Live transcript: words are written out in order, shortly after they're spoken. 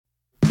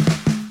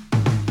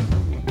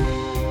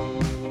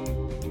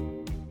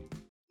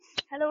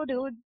Hello,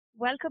 dude.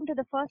 Welcome to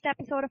the first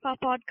episode of our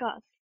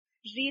podcast,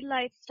 Real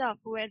Life Stuff,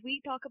 where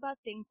we talk about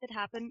things that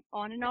happen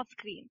on and off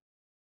screen.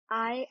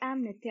 I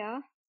am Nitya,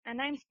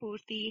 And I'm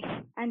Spurti.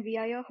 and we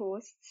are your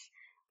hosts.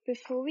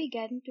 Before we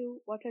get into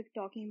what we're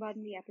talking about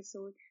in the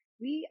episode,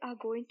 we are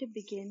going to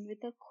begin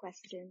with a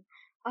question.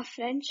 Our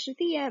friend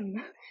Shruti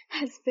M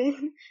has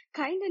been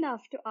kind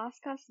enough to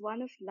ask us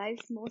one of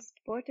life's most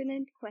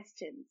pertinent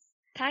questions.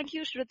 Thank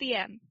you, Shruti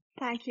M.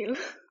 Thank you.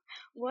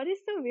 What is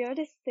the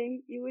weirdest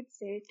thing you would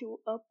say to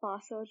a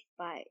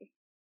passerby?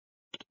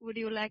 Would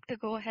you like to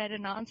go ahead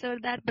and answer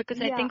that?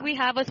 Because I Yeah. think we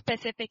have a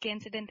specific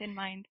incident in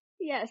mind.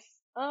 Yes.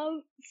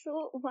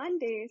 So one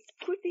day,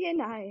 Spurti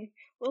and I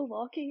were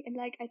walking in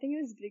I think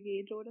it was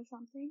Brigade Road or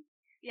something.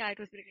 Yeah, it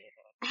was Brigade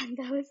Road. And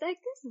there was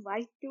this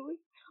white dude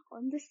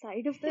on the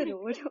side of the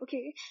road,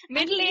 okay?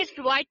 Middle-aged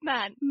white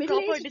man.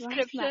 Middle-aged Proper white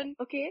description. man,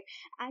 okay?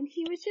 And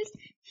he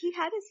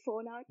had his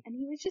phone out and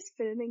he was just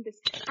filming this.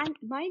 And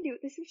mind you,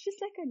 this was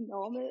just like a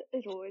normal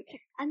road.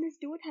 And this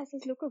dude has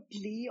this look of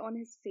glee on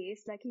his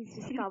face, like he's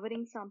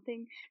discovering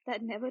something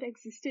that never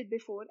existed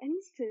before, and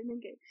he's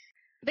filming it.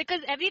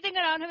 Because everything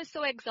around him is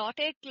so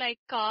exotic, like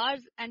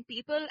cars and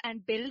people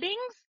and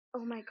buildings.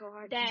 Oh my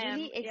god, Damn,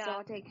 really yeah.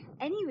 exotic.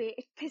 Anyway,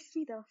 it pissed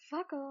me the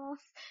fuck off.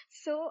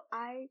 So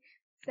I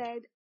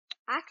said,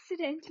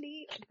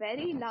 accidentally,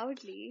 very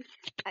loudly,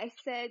 I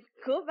said,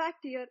 go back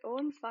to your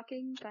own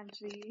fucking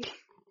country.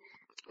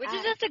 Which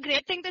is just a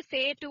great thing to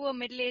say to a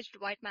middle-aged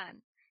white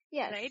man.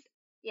 Yes. Right?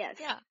 Yes.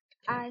 Yeah.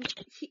 And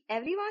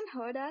everyone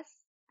heard us,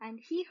 and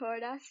he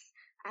heard us,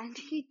 and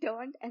he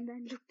turned and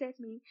then looked at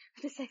me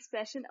with this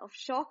expression of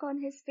shock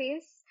on his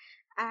face.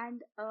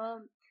 And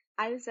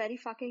I was very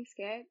fucking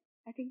scared.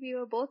 I think we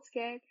were both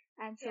scared,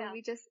 and so Yeah.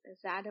 we just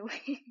ran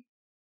away.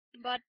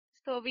 But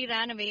so we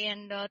ran away,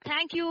 and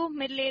thank you,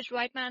 middle-aged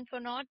white man,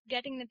 for not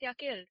getting Nitya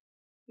killed.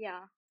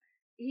 Yeah.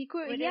 He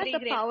We're had really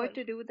the power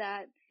grateful. to do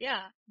that,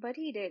 Yeah, but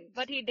he didn't.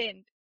 but he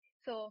didn't.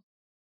 So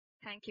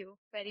thank you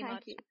very Thank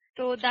much. you.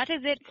 So that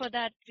is it for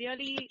that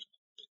really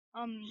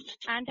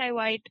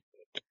anti-white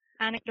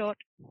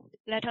anecdote.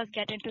 Let us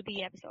get into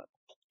the episode.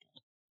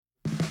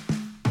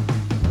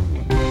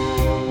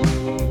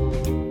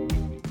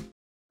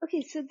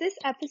 Okay, so this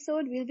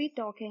episode we'll be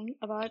talking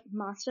about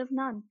Master of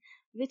None,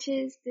 which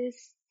is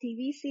this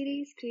TV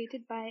series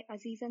created by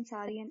Aziz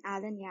Ansari and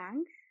Alan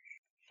Yang.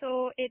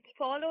 So it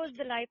follows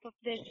the life of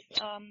this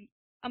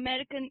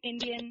American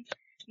Indian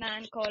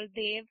man called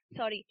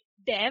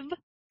Dev,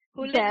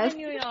 who lives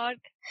in New York,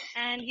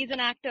 and he's an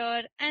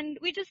actor, and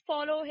we just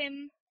follow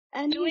him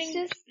And doing he's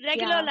just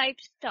regular life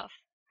stuff.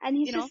 And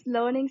he's you know? just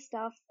learning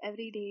stuff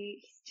every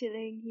day. He's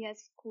chilling. He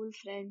has cool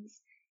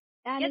friends.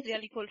 And He has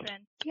really cool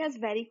friends. He has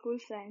very cool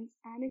friends,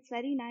 and it's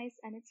very nice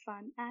and it's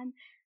fun. And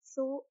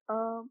so,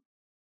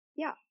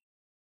 yeah.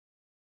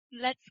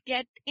 Let's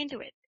get into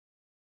it.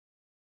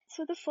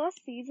 So the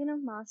first season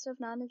of Master of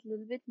None is a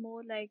little bit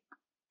more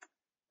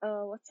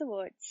what's the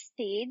word?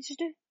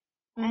 Staged.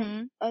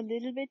 And a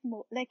little bit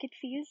more, it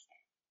feels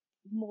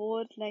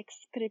more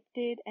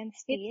scripted and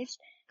staged. It's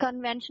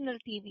conventional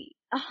TV.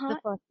 The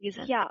first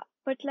season. Yeah,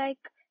 but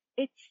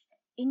it's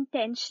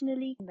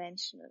intentionally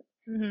conventional.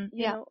 You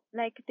know,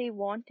 they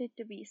want it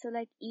to be. So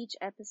each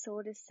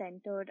episode is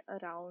centered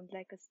around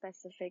a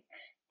specific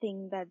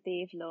thing that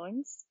they've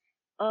learned.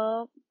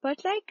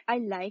 But I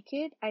like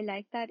it. I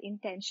like that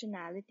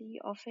intentionality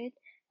of it.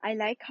 I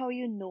like how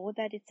you know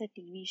that it's a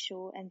TV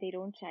show and they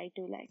don't try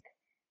to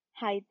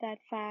hide that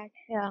fact.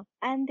 Yeah.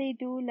 And they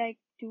do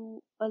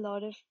do a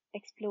lot of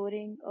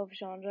exploring of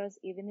genres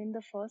even in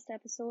the first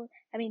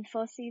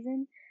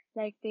season.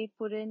 They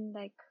put in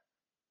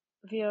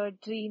weird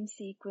dream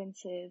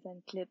sequences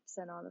and clips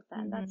and all of that.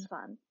 And that's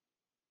fun.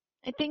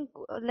 I think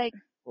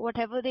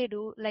whatever they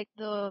do,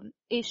 the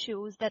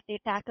issues that they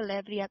tackle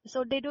every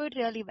episode, they do it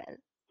really well.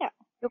 Yeah.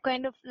 You're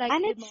kind of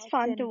and it's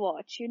fun to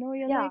watch, you know,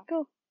 you're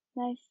oh,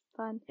 nice,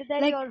 fun.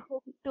 Then you're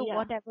hooked to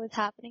whatever is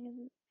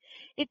happening.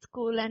 It's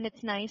cool and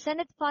it's nice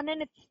and it's fun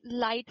and it's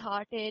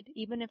light-hearted,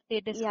 even if they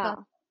discuss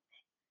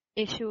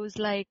issues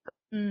I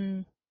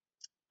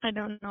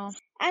don't know.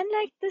 And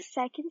the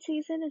second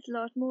season is a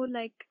lot more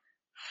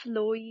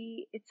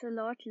flowy. It's a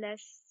lot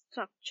less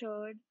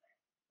structured.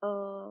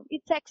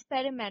 It's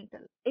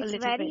experimental. It's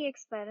very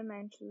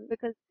experimental.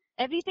 Because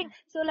everything,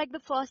 so the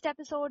first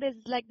episode is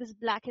this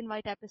black and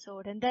white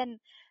episode, and then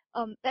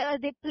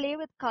they play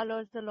with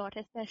colors a lot,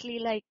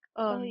 especially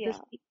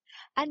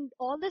and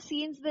all the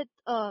scenes with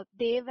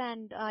Dave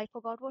and I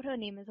forgot what her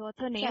name is. What's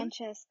her name?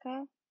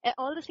 Francesca.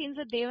 All the scenes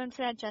with Dave and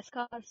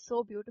Francesca are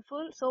so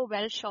beautiful, so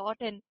well shot,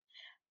 and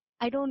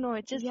I don't know,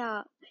 it just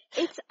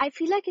I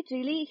feel like it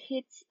really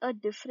hits a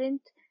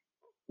different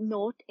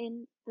note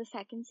in the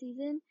second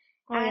season.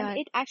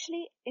 It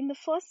actually, in the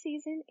first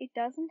season, it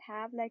doesn't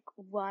have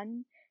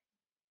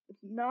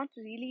not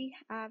really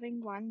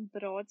having one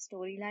broad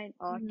storyline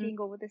arcing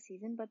over the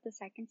season, but the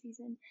second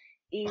season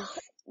is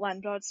one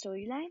broad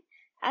storyline.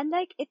 And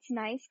it's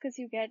nice because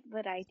you get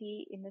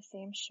variety in the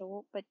same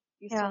show, but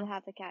you still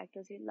have the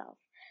characters you love.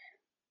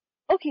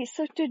 Okay,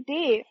 so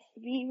today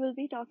we will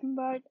be talking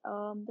about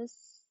this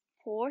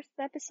 4th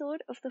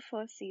episode of the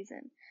first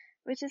season,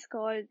 which is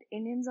called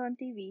Indians on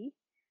TV.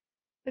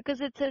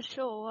 Because it's a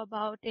show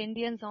about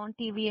Indians on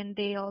TV, and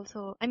they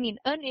also, I mean,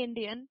 an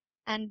Indian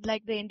and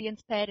like the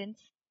Indian's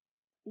parents.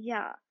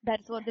 Yeah.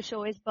 That's what the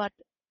show is, but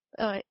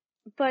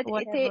but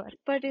whatever.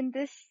 But in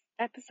this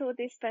episode,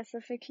 they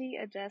specifically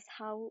address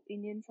how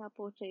Indians are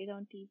portrayed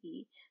on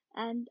TV.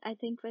 And I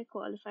think we're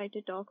qualified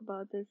to talk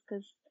about this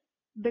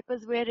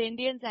because we're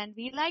Indians and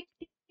we like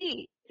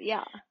TV.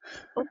 Yeah.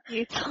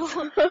 Okay, so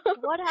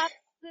what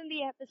happens in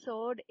the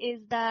episode is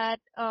that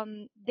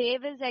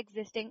Dev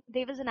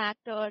is an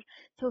actor,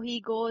 so he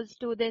goes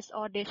to this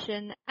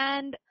audition,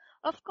 and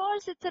of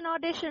course it's an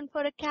audition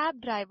for a cab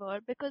driver,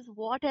 because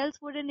what else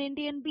would an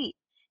Indian be?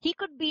 He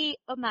could be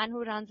a man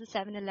who runs a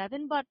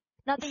 7-Eleven, but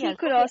nothing else. He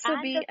could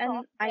also be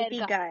an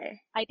IT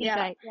guy. IT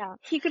guy, yeah.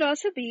 He could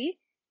also be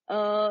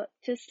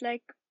just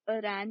like a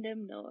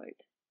random nerd.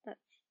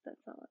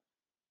 That's all.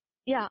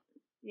 Yeah.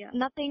 Yeah.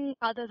 Nothing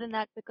other than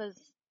that, because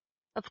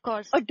of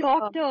course. A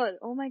doctor.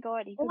 Oh my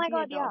god. He could be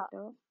a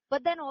doctor. Yeah.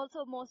 But then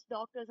also most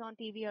doctors on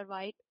TV are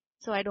white,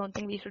 so I don't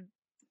think we should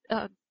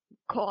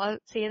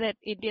say that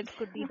Indians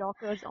could be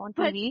doctors on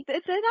TV.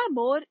 But there are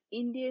more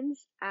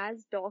Indians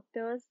as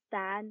doctors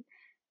than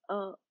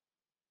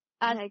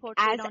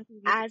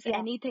as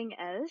anything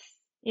else.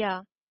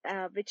 Yeah.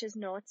 Which is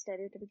not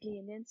stereotypically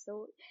Indian.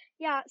 So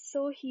yeah,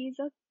 so he's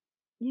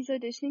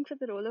auditioning for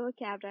the role of a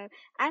cab driver.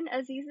 And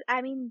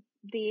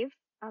Dev,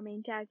 our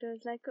main character,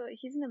 is like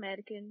he's an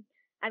American.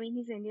 I mean,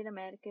 he's Indian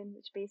American,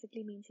 which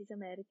basically means he's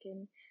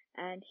American,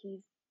 and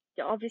he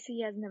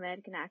has an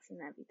American accent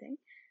and everything.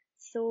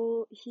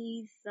 So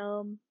he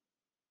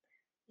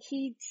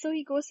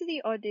goes to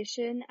the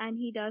audition and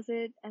he does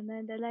it, and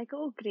then they're like,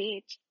 oh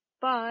great,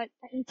 but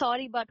I'm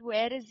sorry, but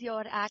where is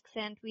your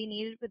accent? We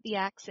need it with the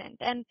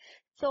accent. And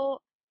so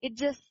it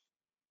just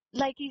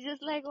he's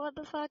just like, what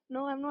the fuck?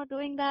 No, I'm not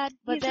doing that.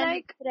 But he's then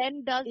like, his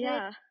friend does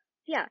it.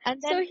 Yeah. And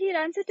then, so he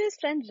runs into his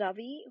friend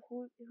Ravi,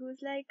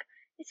 who's like,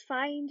 it's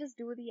fine, just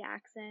do the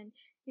accent,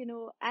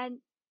 and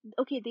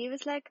okay, Dave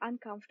is like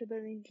uncomfortable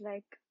and he's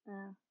like,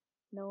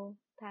 no,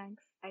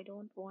 thanks, I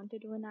don't want to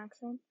do an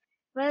accent.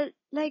 Well,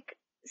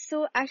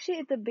 so actually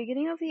at the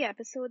beginning of the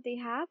episode, they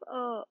have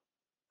a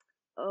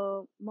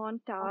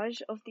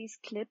montage of these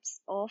clips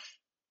of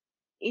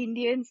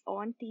Indians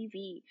on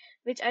TV,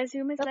 which I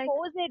assume is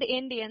supposed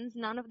Indians.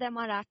 None of them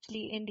are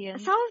actually Indian.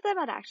 Some of them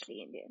are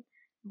actually Indian.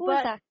 Who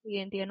is actually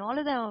Indian? All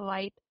of them are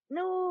white.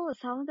 No,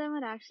 some of them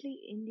are actually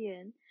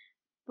Indian.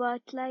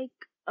 But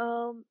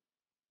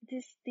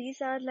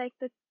these are like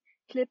the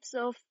clips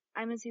of,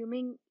 I'm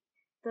assuming,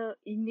 the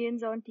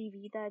Indians on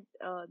TV that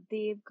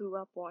they grew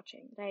up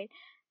watching, right?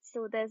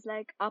 So there's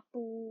like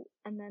Apu,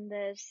 and then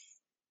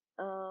there's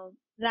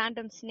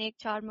random snake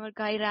charmer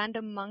guy,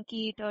 random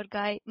monkey eater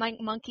guy,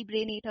 monkey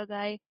brain eater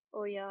guy.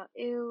 Oh yeah,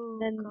 ew,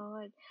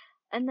 god.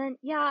 And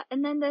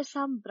then there's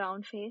some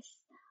brown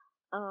face.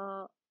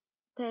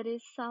 There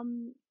is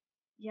some,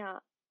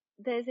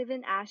 there's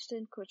even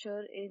Ashton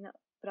Kutcher in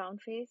brown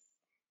face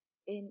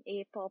in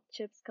a Pop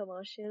Chips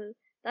commercial.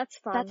 That's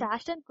fun. That's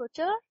Ashton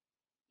Kutcher?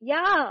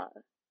 Yeah.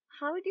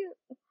 How do you?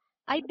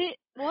 I did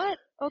what?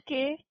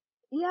 Okay.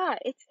 Yeah,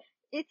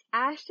 it's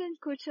Ashton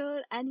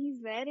Kutcher, and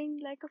he's wearing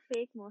like a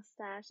fake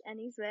mustache, and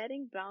he's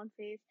wearing brown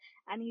face,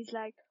 and he's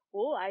like,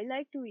 oh, I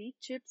like to eat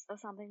chips or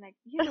something, like,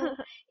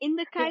 in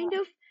the kind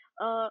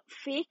of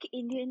fake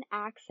Indian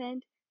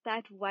accent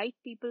that white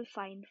people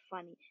find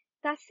funny.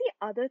 That's the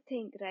other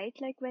thing, right?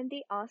 Like when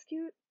they ask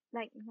you,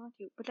 like not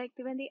you, but like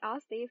when they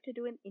ask Dave to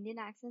do an Indian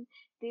accent,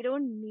 they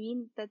don't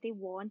mean that they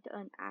want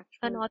an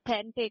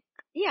authentic.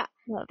 Yeah,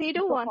 they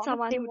don't want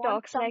someone who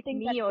talks like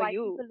me or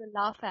you. People will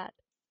laugh at.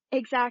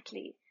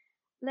 Exactly.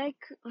 Like,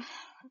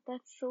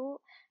 that's so.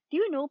 Do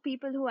you know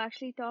people who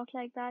actually talk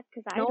like that?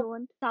 Because I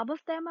don't. Some of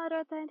them are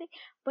authentic,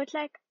 but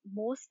like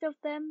most of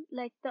them,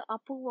 like the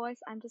Apu voice,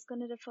 I'm just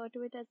gonna refer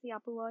to it as the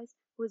Apu voice,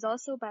 who is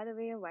also, by the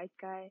way, a white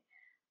guy.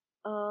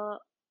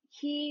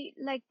 He,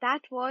 like,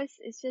 that voice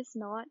is just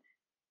not,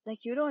 like,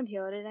 you don't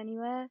hear it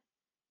anywhere.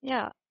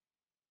 Yeah.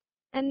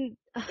 And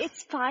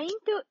it's fine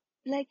to,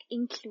 like,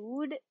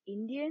 include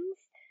Indians,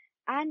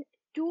 and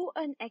to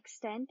an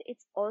extent,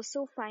 it's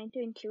also fine to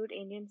include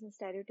Indians in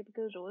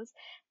stereotypical roles,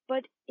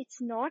 but it's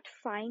not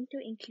fine to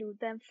include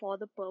them for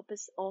the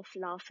purpose of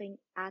laughing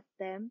at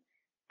them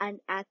and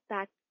at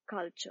that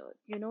culture.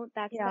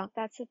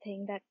 That's the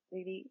thing that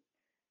really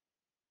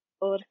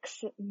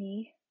irks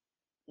me.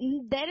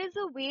 There is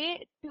a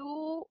way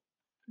to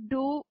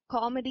do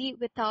comedy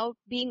without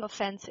being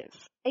offensive.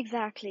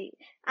 Exactly.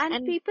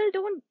 And people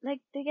don't, like,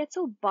 they get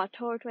so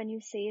butthurt when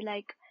you say,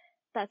 like,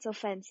 that's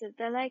offensive.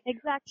 They're like,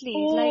 exactly.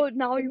 Oh, like,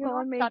 now you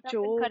can't make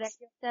jokes. Correct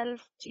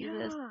yourself,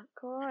 Jesus. Yeah,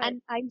 God.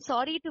 And I'm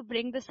sorry to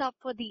bring this up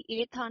for the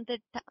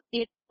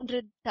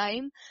 800th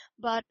time,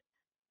 but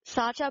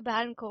Sacha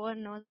Baron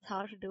Cohen knows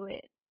how to do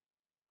it.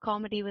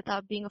 Comedy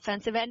without being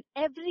offensive, and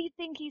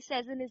everything he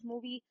says in his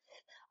movie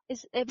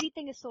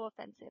everything is so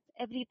offensive.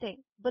 Everything.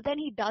 But then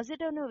he does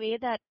it in a way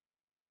that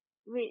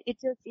it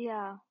just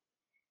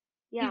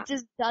it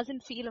just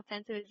doesn't feel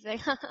offensive. It's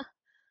like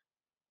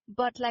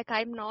but like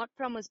I'm not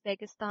from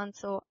Uzbekistan,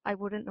 so I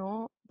wouldn't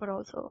know, but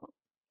also,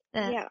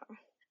 Yeah.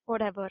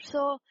 whatever.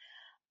 So,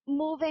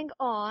 moving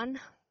on.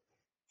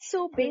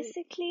 So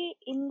basically,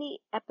 in the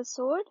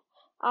episode,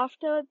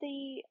 after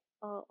the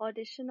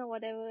audition or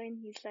whatever, and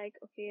he's like,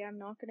 okay, I'm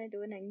not gonna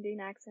do an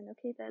Indian accent.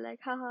 Okay, they're like,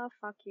 haha,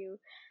 fuck you.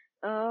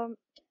 Um,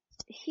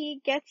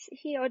 he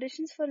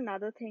auditions for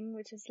another thing,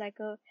 which is like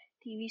a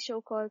TV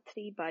show called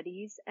Three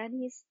Buddies, and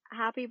he's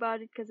happy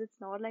about it because it's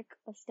not like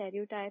a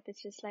stereotype.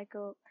 It's just like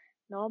a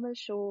normal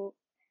show,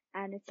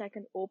 and it's like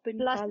an open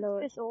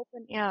color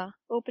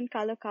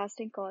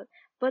casting call.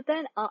 But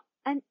then,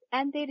 and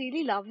they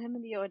really love him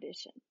in the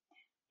audition.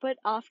 But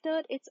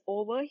after it's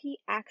over, he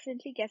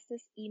accidentally gets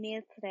this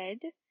email thread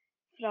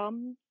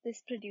from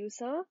this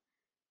producer,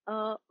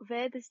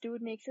 where this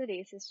dude makes a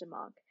racist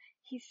remark.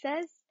 He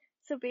says,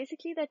 so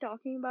basically they're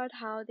talking about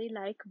how they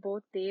like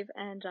both Dev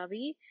and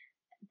Ravi,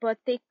 but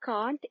they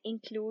can't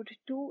include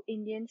two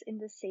Indians in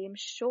the same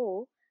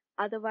show,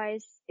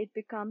 otherwise it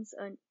becomes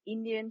an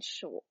Indian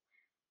show.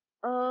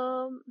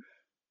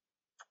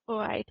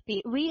 Right.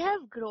 We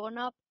have grown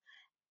up,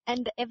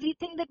 and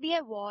everything that we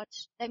have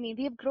watched, I mean,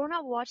 we have grown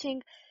up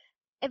watching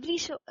every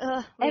show.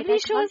 Every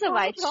show is a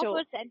white show.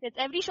 Sentence.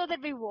 Every show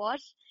that we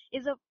watch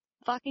is a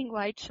fucking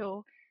white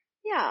show.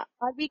 Yeah.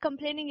 Are we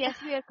complaining?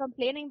 Yes, we are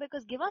complaining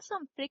because give us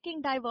some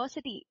freaking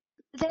diversity.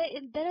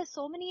 There are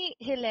so many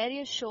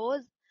hilarious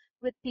shows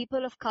with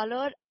people of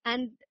color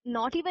and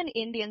not even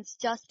Indians,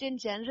 just in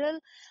general,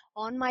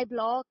 On My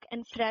Block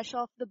and Fresh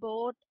Off the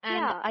Boat. And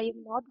yeah. I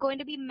am not going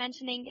to be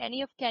mentioning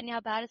any of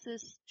Kenya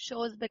Barris's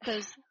shows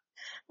because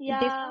yeah.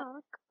 they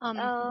suck. But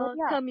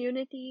yeah,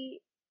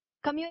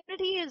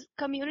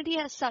 Community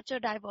has such a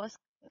diverse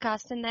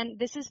cast, and then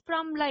this is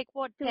from like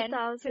what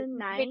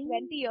 2009,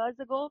 20 years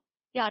ago.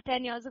 Yeah,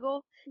 10 years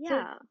ago. Yeah.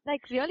 So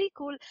like really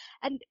cool.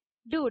 And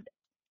dude,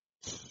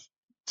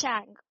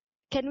 Chang,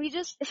 can we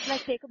just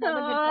like take a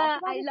moment and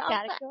talk about his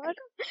character?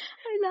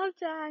 I love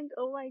Chang.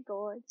 Oh my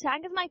god.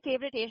 Chang is my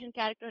favorite Asian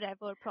character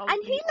ever, probably.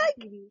 And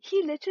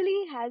he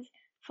literally has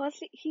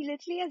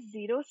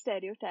zero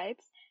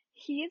stereotypes.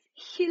 He is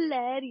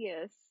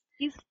hilarious.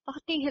 He's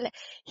fucking hilarious.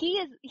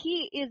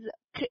 He is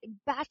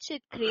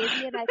batshit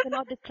crazy, and I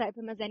cannot describe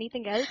him as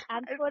anything else.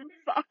 And I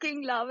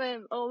fucking love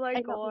him. Oh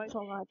my god. Love him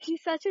so much.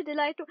 He's such a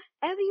delight to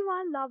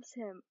everyone loves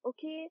him,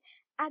 okay?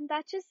 And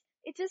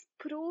it just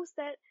proves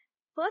that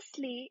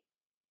firstly,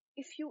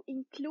 if you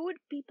include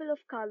people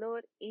of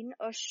color in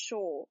a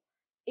show,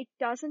 it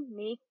doesn't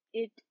make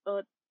it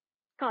a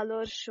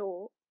color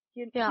show.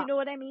 You know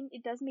what I mean?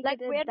 It doesn't make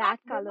it a that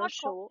color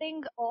show. We're not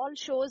calling all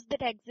shows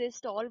that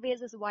exist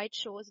always as white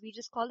shows. We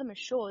just call them as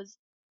shows.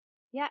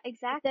 Yeah,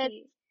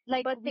 exactly.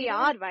 But they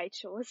are white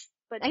shows.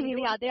 But I mean,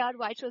 yeah, they are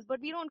white shows, but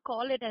we don't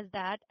call it as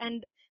that.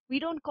 And we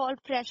don't call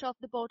Fresh Off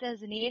the Boat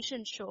as an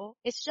Asian show.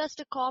 It's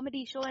just a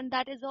comedy show, and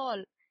that is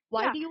all.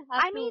 Why do you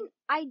have to... I mean,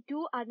 I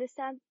do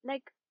understand,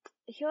 like,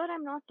 here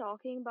I'm not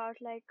talking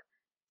about, like,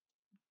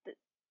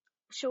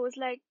 shows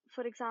like,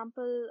 for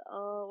example,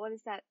 what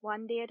is that?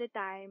 One Day at a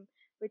Time,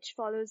 which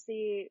follows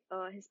the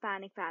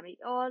Hispanic family,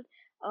 or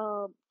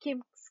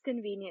Kim's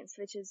Convenience,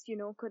 which is,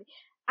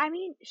 I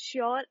mean,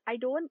 sure, I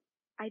don't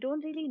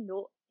really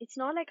know. It's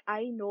not like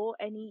I know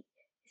any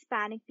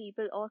Hispanic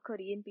people or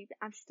Korean people.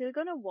 I'm still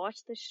gonna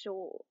watch the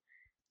show.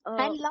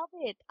 I love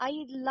it.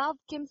 I love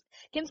Kim's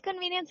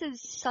Convenience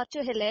is such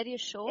a hilarious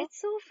show. It's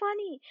so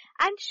funny.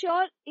 And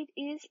sure, it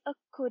is a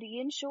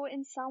Korean show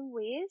in some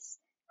ways.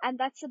 And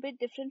that's a bit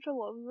different from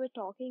what we were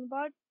talking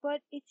about,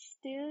 but it's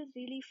still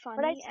really funny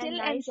but I still and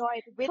nice enjoy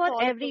it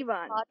for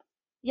everyone.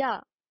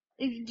 Yeah.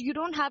 You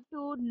don't have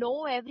to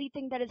know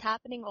everything that is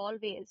happening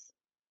always.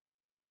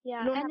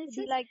 Yeah, and it's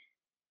just like,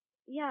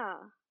 yeah,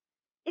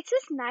 it's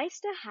just nice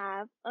to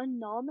have a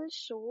normal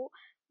show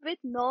with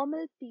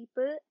normal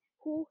people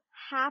who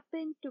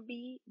happen to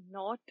be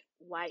not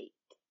white.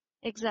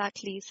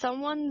 Exactly.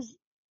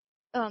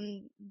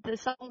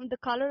 The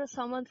color of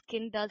someone's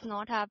skin does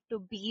not have to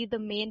be the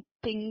main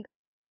thing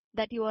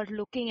that you are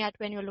looking at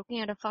when you're looking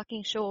at a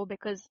fucking show,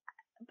 because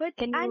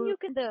even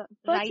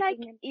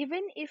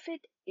if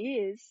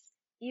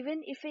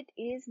it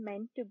is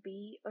meant to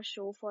be a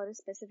show for a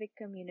specific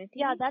community.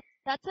 Yeah,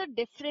 that's a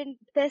different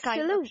that's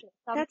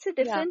a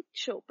different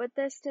show, but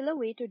there's still a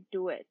way to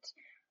do it.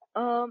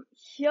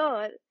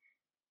 Here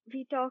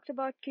we talked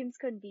about Kim's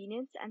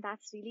Convenience, and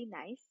that's really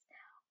nice.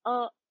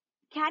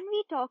 Can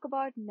we talk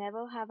about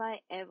Never Have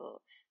I Ever?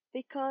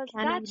 Because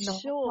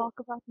talk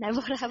about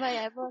Never Have I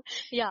Ever?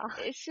 Yeah.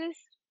 It's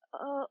just,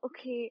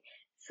 okay.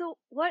 So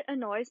what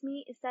annoys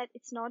me is that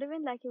it's not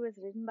even like it was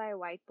written by a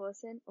white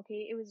person,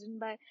 okay? It was written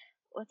by,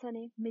 what's her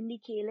name? Mindy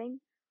Kaling.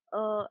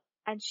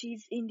 And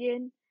she's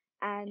Indian,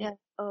 and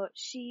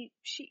she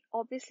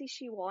obviously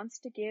she wants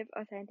to give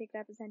authentic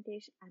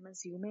representation. I'm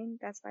assuming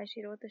that's why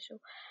she wrote the show.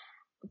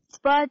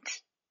 But,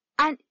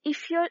 and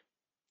if you're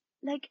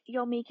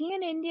making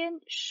an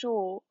Indian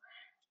show,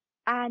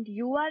 and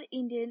you are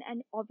Indian,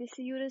 and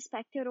obviously you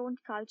respect your own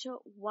culture,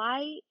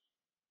 why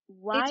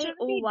is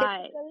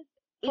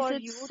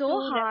it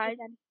so hard?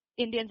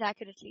 Indians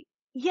accurately.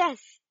 Yes,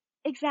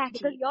 Exactly.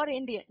 Because you're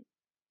Indian.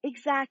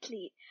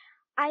 Exactly.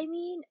 I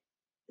mean,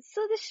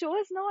 so the show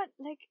is not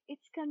like,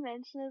 it's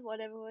conventional,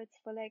 whatever, it's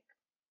for like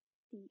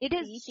It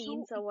is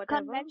teens or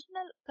whatever.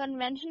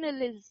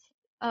 Conventional is,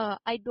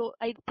 I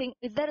think,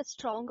 is there a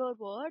stronger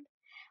word?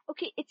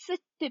 Okay, it's a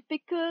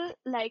typical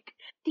like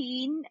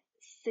teen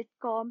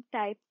sitcom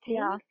type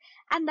thing,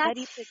 and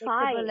that's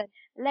fine.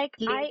 Like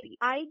lazy.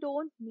 I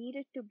don't need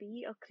it to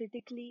be a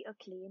critically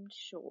acclaimed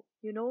show,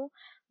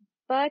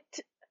 but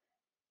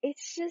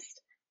it's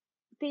just,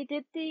 they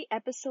did the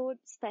episode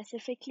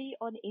specifically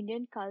on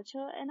Indian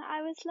culture, and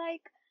I was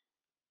like,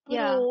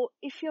 bro,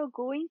 if you're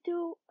going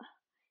to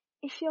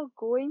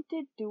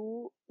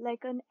do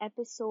like an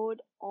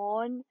episode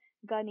on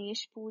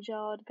Ganesh Puja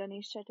or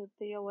Ganesh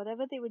Chaturthi or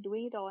whatever they were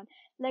doing it on,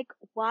 like,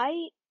 why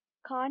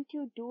can't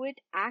you do it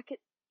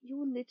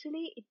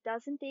it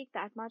doesn't take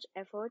that much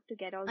effort to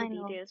get all the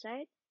details,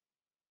 right?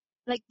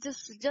 Like,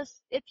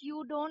 just if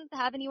you don't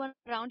have anyone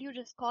around you,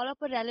 just call up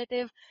a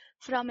relative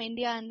from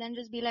India and then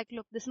just be like,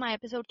 look, this is my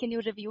episode. Can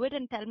you review it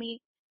and tell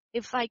me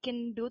if I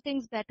can do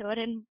things better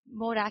and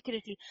more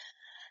accurately?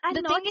 And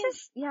the not thing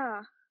just, is,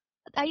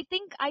 I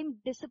think I'm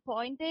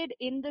disappointed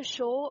in the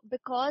show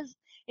because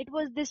it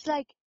was this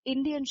like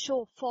Indian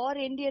show for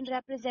Indian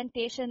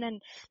representation,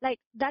 and like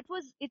that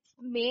was its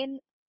main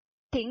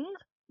thing.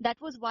 That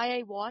was why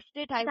I watched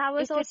it. That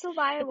was also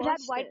why I watched it. If it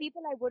had white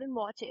people, I wouldn't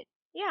watch it.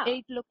 Yeah.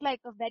 It looked like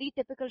a very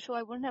typical show.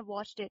 I wouldn't have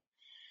watched it.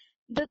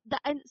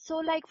 And so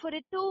like for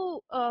it to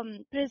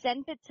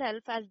present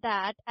itself as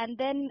that and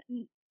then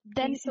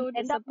so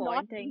end up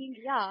not being,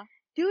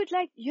 dude,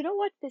 like, you know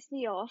what pissed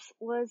me off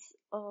was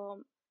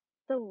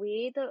the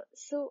way the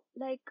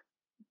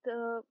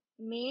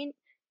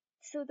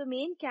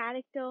main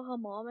character, her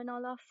mom and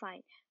all are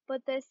fine,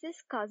 but there's this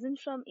cousin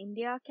from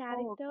India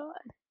character,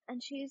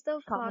 and she's the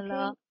Kamala.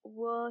 fucking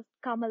worst.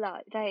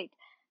 Kamala, right?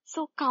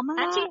 So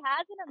Kamala, and she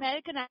has an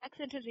American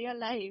accent in real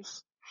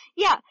life.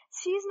 Yeah,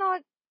 she's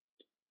not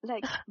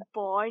like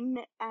born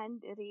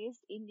and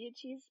raised Indian.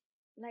 She's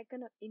like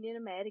an Indian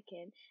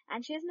American,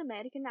 and she has an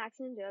American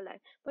accent in real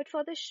life. But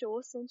for the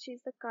show, since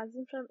she's the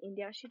cousin from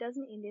India, she does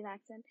an Indian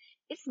accent.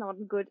 It's not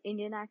a good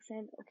Indian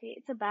accent, okay?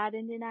 It's a bad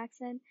Indian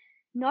accent.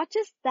 Not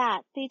just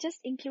that, they just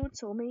include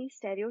so many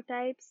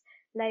stereotypes.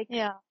 Like,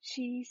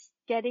 she's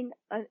getting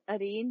an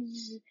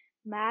arranged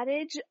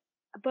marriage,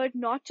 but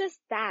not just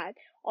that.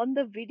 On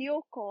the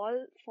video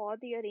call for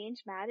the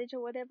arranged marriage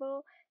or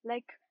whatever,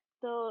 like,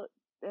 the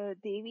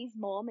Devi's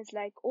mom is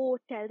like, oh,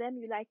 tell them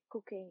you like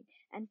cooking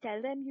and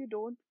tell them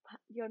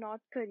you're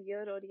not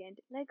career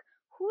oriented. Like,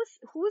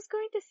 who's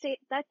going to say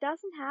that?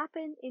 Doesn't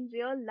happen in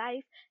real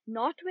life,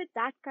 not with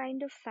that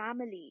kind of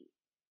family.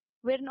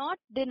 We're not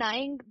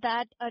denying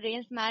that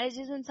arranged marriage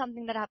isn't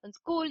something that happens.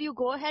 Cool, you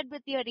go ahead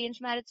with the arranged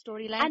marriage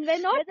storyline. And we're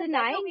not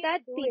denying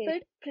that people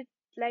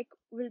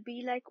will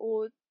be like,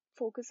 oh,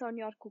 focus on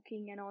your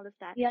cooking and all of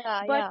that.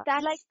 But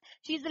that's like,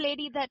 she's a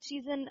lady that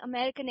she's an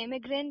American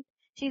immigrant.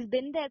 She's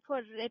been there for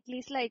at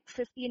least like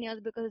 15 years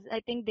because I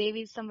think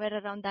Devi's somewhere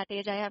around that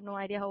age. I have no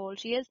idea how old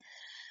she is.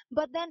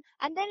 But then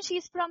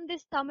she's from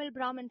this Tamil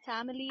Brahmin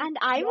family. And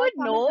I would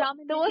know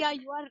those,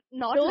 you are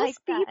not those like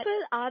people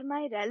that. are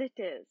my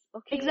relatives,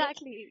 okay?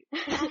 Exactly.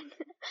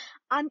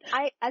 and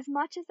I, as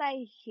much as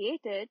I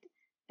hate it,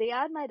 they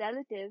are my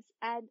relatives,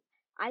 and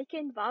I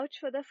can vouch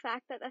for the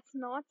fact that that's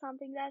not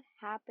something that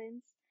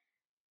happens.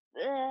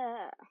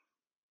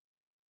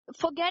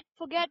 Forget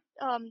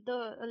a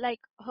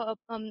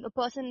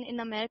person in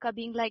America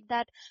being like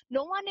that.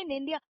 No one in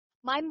India.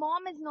 My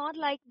mom is not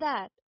like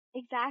that.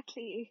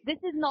 Exactly.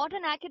 This is not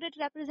an accurate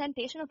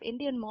representation of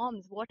Indian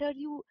moms. What are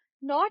you?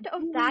 Not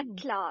of that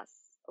class.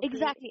 Okay?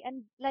 Exactly.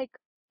 And like,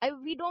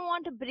 we don't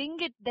want to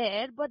bring it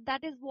there, but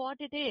that is what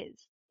it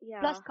is. Yeah.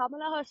 Plus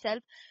Kamala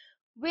herself,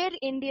 we're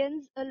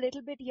Indians a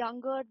little bit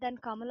younger than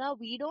Kamala.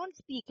 We don't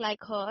speak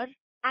like her.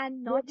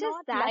 And not just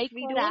that, like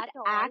we don't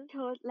act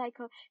her like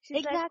her.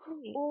 She's like,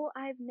 oh,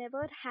 I've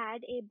never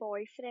had a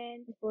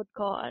boyfriend. Good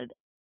God.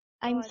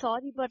 I'm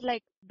sorry, but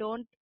like,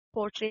 don't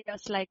portray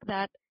us like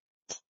that.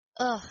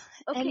 Okay,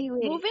 anyway,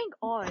 moving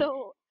on.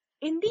 So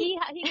he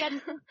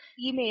gets this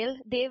email.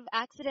 Dave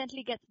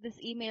accidentally gets this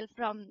email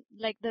from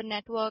like the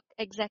network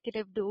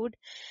executive dude,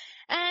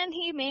 and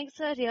he makes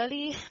a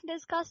really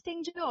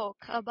disgusting joke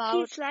about.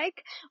 He's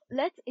like,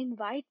 let's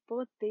invite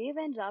both Dave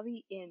and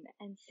Ravi in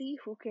and see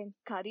who can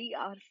curry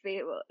our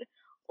favor.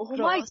 Oh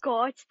my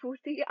God,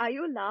 Spurti, are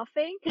you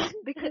laughing?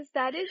 Because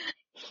that is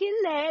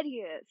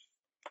hilarious.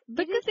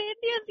 Because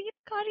Indians eat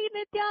curry,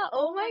 Nitya.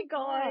 Oh my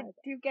God.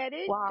 Do you get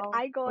it? Wow.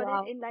 I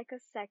got it in like a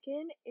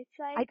second. It's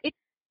like... it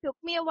took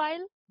me a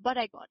while, but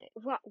I got it.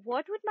 What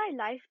would my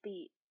life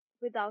be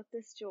without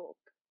this joke?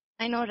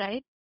 I know,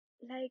 right?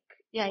 Like,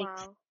 yikes.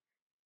 Wow.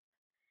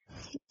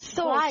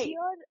 So why?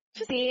 Here,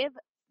 Dave...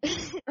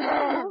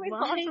 moving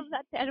on from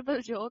that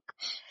terrible joke.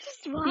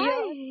 Just why?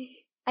 Here,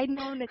 I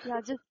know,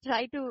 Nitya. Just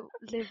try to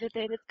live with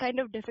it. It's kind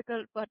of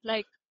difficult, but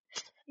like...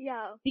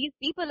 Yeah. These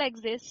people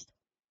exist.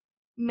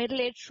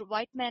 Middle-aged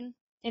white men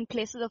in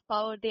places of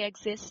power, they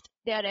exist.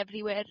 They are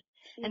everywhere.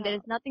 Yeah. And there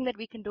is nothing that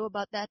we can do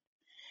about that.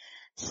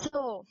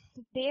 So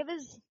Dave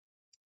is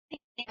in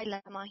a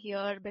dilemma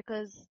here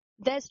because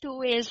there's two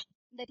ways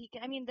that he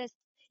can. I mean, there's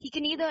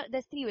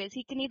three ways.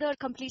 He can either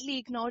completely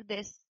ignore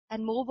this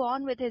and move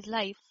on with his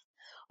life,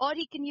 or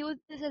he can use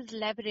this as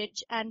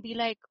leverage and be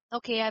like,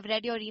 okay, I've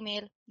read your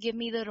email, give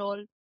me the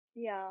role.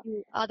 Yeah.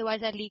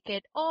 Otherwise I leak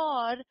it.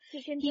 Or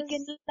he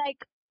can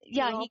like,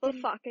 yeah, drop a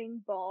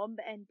fucking bomb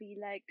and be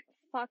like,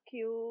 fuck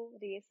you,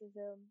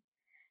 racism.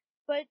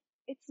 But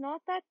it's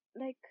not that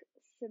like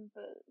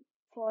simple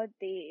for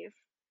Dave,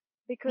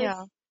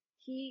 because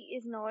he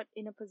is not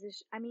in a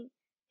position. I mean,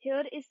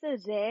 here is the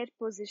rare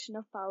position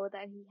of power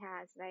that he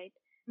has, right?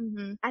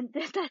 Mm-hmm. And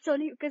that's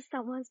only because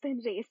someone's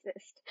been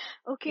racist.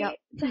 Okay,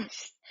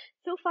 that's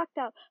so fucked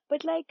up.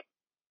 But like,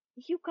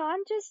 you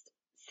can't just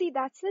see.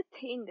 That's the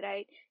thing,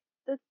 right?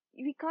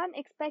 We can't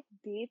expect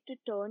Dave to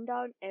turn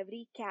down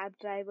every cab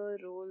driver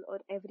role or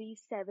every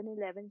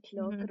 7-Eleven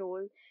clerk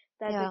role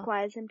that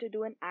requires him to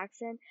do an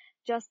accent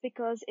just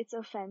because it's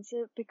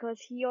offensive, because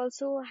he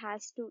also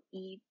has to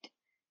eat.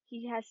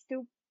 He has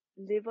to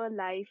live a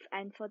life,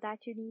 and for that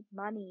you need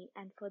money,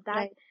 and for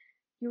that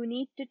you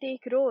need to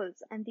take roles,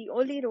 and the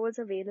only roles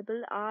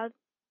available are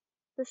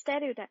the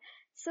stereotype.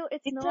 So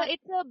it's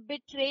a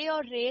betray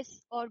or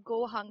race or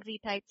go hungry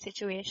type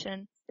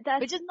situation,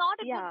 which is not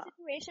a good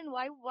situation.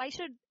 Why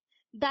should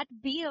that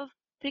be a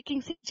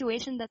freaking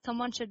situation that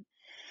someone should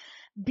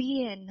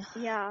be in?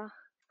 Yeah.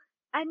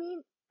 I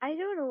mean, I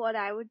don't know what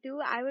I would do.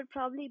 I would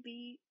probably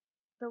be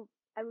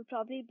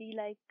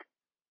like,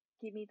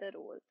 give me the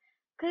role.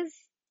 'Cause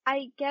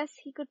I guess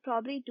he could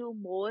probably do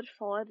more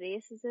for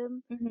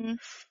racism from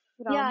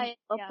a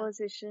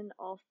position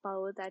of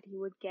power that he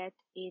would get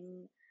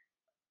in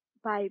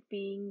by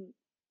being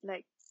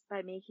like,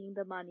 by making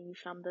the money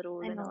from the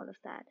role and all of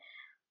that.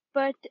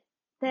 But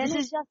then this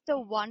is just a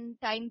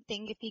one-time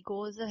thing if he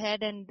goes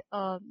ahead and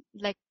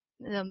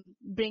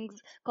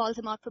calls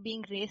him out for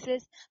being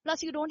racist.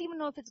 Plus, you don't even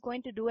know if it's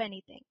going to do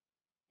anything.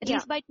 At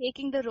least by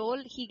taking the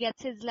role, he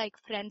gets his like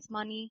friends'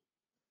 money.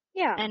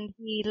 Yeah. And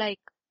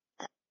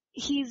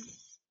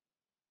he's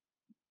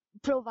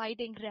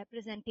providing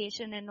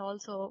representation, and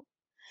also,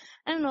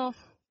 I don't know.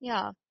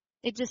 Yeah,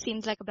 it just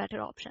seems like a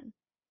better option.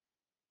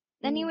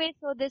 Anyway,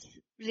 so this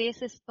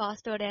racist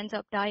bastard ends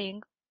up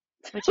dying,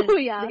 which is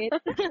great.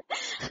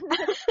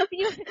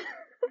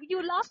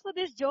 You laugh for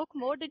this joke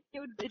more than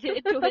you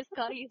did to his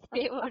Curry's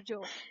favor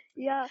joke.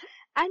 Yeah,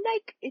 and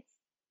like, it's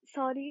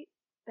sorry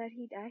that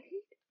he died,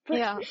 but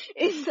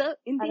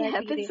in the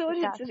episode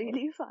it's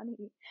really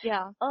funny.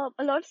 Yeah.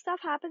 A lot of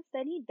stuff happens,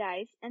 then he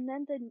dies, and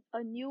then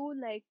a new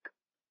like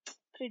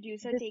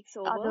producer takes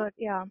over.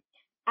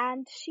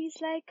 And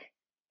she's like,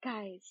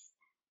 guys,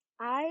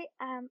 I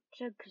am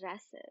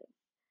progressive.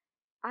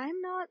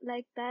 I'm not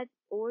like that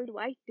old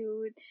white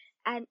dude,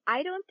 and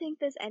I don't think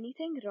there's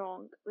anything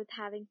wrong with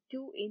having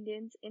two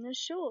Indians in a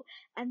show.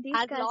 And these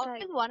guys, as long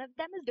as one of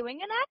them is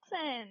doing an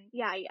accent.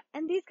 Yeah.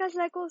 And these guys are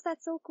like, oh,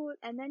 that's so cool.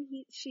 And then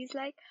she's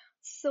like,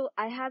 so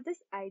I have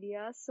this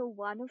idea. So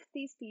one of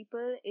these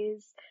people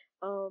is,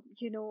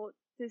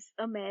 this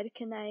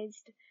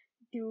Americanized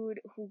dude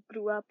who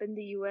grew up in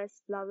the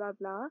US, blah, blah,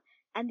 blah.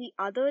 And the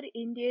other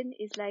Indian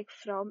is like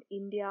from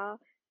India,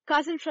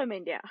 cousin from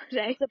India,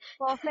 right? The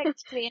perfect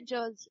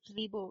strangers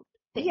reboot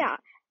thing. Yeah.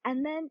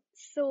 And then,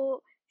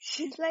 so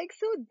she's like,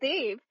 so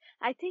Dave,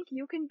 I think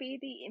you can be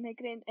the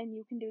immigrant and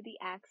you can do the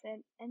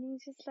accent. And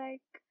he's just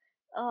like,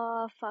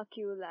 fuck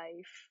you,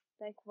 life.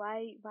 Like,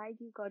 why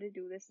do you gotta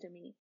do this to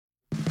me?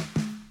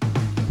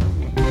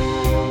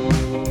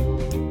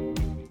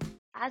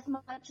 As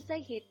much as I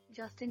hate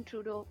Justin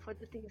Trudeau for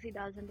the things he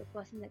does and the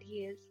person that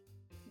he is,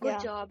 good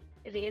job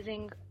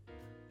raising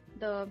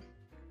the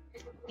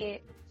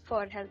pay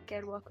for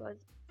healthcare workers.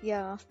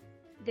 Yeah.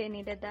 They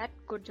needed that.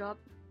 Good job.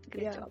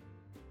 Great job.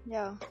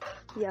 Yeah.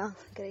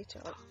 Great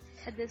job.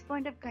 At this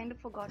point, I've kind of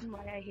forgotten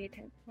why I hate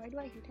him. Why do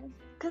I hate him?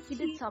 Because he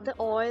did something.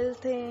 The oil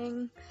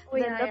thing,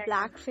 then the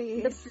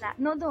blackface.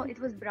 No, it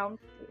was brown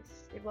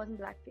face. It wasn't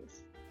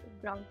blackface.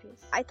 Brown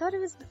face. I thought it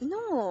was...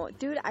 No,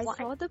 dude, I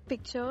saw the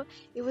picture.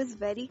 It was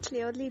very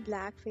clearly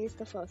blackface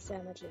the first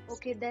time at least.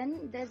 Okay,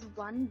 then there's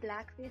one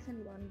black face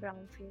and one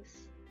brown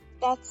face.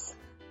 That's...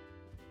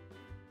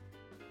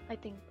 I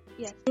think,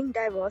 yes. Being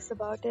diverse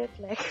about it,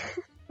 like...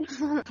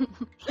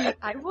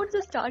 I would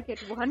just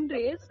target one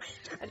race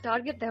and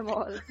target them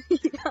all.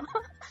 Yeah.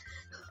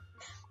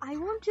 I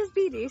won't just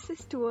be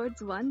racist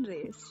towards one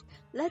race.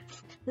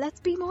 Let's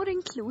be more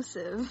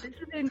inclusive. This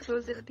is the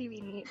inclusivity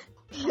we need.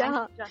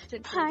 Yeah.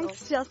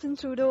 Thanks, Justin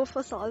Trudeau,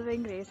 for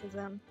solving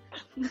racism.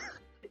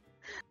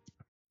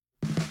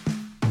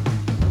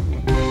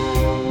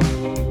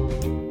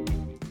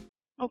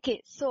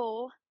 Okay,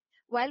 so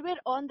while we're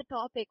on the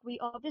topic, we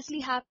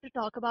obviously have to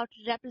talk about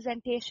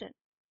representation.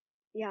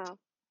 Yeah.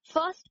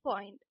 First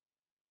point,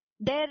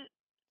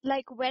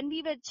 like when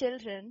we were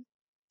children,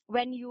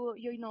 when you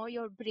know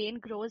your brain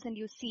grows and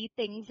you see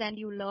things and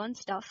you learn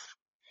stuff,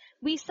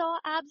 we saw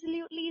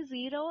absolutely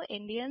zero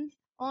Indians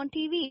on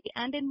TV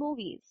and in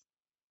movies.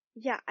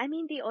 Yeah, I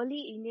mean, the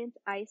only Indians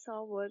I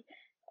saw were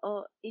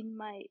in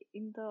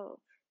the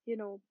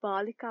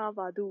Balika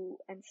Vadu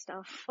and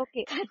stuff.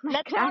 Okay,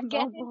 let's not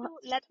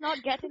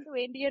get into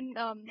Indian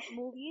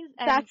movies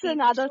and That's TV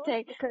another shows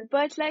thing. because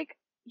But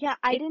yeah,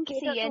 I it didn't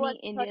catered see any towards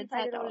Indians at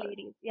 35-year-old all.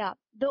 ladies. Yeah,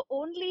 the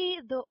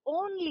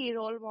only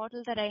role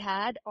model that I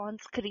had on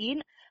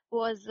screen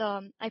was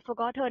I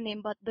forgot her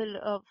name, but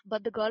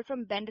the girl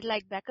from Bend It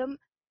Like Beckham.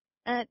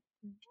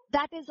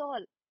 That is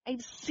all.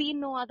 I've seen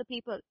no other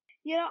people.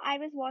 I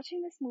was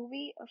watching this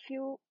movie a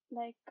few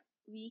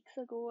weeks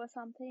ago or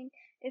something.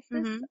 It's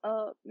this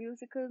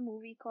musical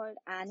movie called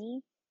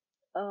Annie.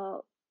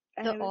 And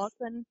The it was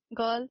orphan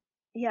girl.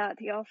 Yeah,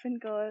 the orphan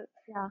girl.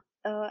 Yeah.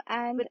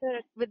 And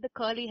with the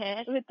curly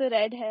hair. With the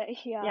red hair,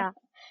 yeah.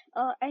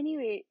 Yeah.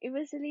 Anyway, it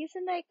was released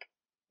in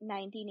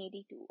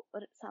 1982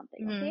 or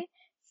something. Okay.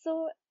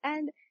 So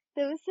and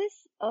there was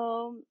this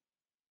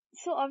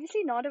so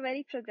obviously not a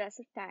very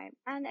progressive time,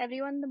 and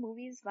everyone in the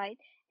movie is white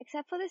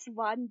except for this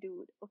one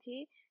dude.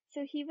 Okay.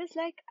 So he was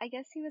I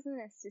guess he was an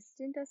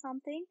assistant or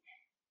something,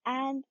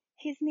 and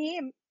his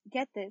name,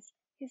 get this,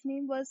 his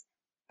name was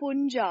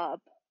Punjab.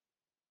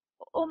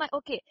 Oh my,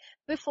 okay.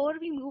 Before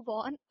we move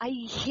on, I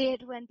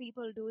hate when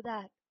people do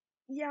that.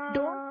 Yeah.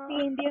 Don't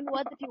say Indian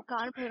words if you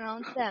can't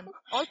pronounce them.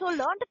 Also, learn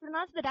to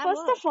pronounce the damn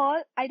First word. of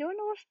all, I don't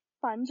know if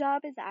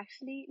Punjab is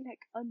actually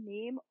a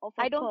name of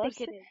a person. I don't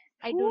think it is.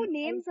 Who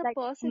names a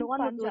person no one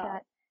Punjab? would do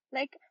that.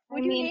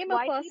 Would you name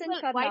a person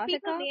Karnataka? White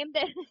people name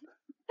their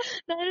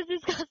that is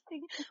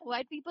disgusting.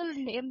 White people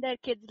name their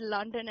kids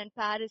London and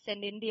Paris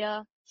and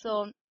India.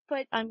 So,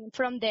 but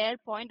from their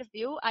point of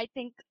view, I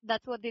think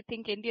that's what they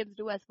think Indians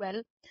do as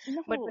well.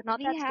 No, but we're not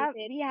we that have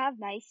stupid. we have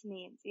nice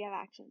names. We have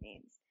actual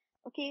names.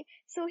 Okay,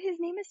 so his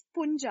name is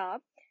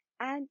Punjab,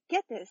 and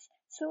get this.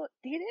 So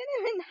they didn't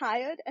even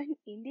hire an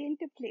Indian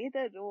to play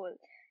the role.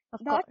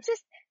 Of Not course.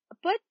 just,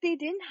 but they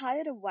didn't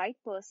hire a white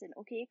person.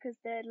 Okay, because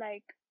they're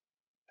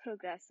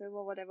progressive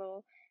or whatever.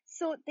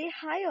 So they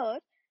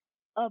hired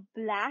a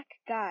black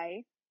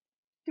guy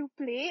to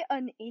play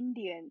an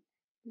Indian,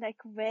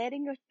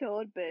 wearing a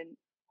turban,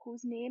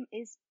 whose name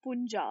is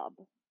Punjab.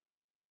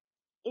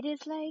 It is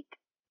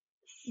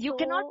you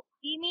cannot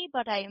see me,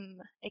 but I'm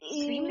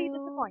extremely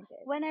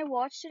disappointed. When I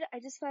watched it, I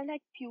just felt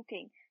like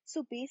puking.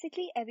 So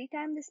basically, every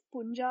time this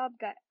Punjab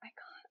guy,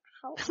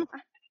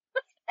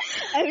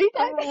 every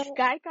time this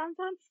guy comes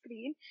on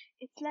screen,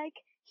 it's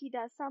he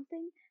does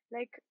something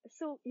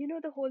so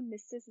the whole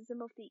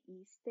mysticism of the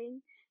East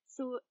thing.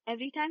 So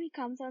every time he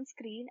comes on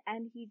screen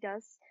and he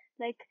does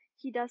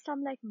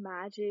some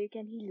magic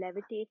and he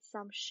levitates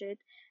some shit.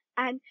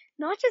 And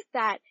not just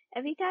that,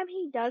 every time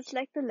he does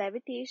the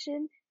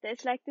levitation,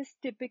 there's this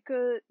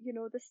typical,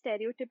 the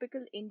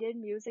stereotypical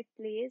Indian music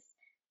plays,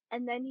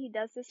 and then he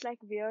does this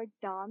weird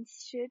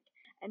dance shit,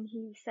 and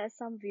he says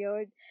some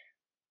weird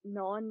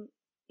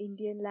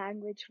non-Indian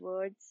language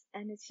words,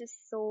 and it's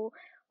just so,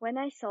 when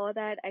I saw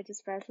that, I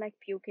just felt like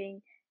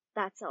puking.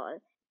 That's all.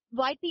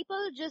 White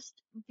people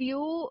just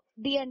view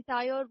the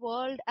entire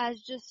world as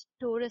just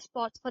tourist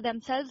spots for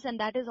themselves, and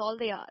that is all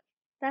they are.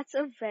 That's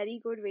a very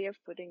good way of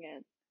putting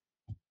it.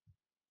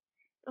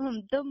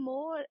 The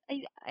more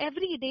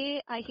every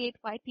day I hate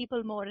white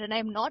people more, and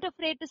I'm not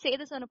afraid to say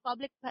this on a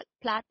public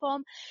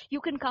platform.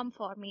 You can come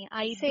for me.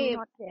 I do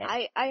not care.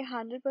 I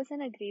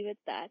 100% agree with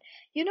that.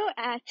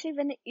 Actually,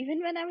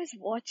 when I was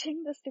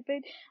watching the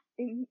stupid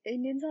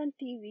Indians on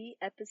TV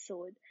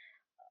episode,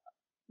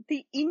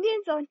 the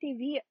Indians on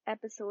TV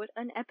episode,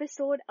 an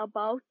episode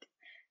about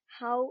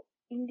how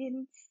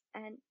Indians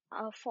and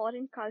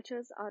foreign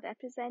cultures are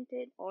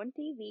represented on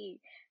TV.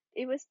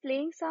 It was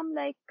playing some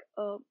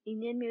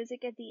Indian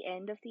music at the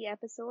end of the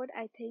episode,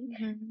 I think,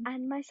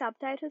 and my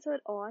subtitles were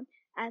on,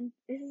 and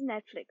this is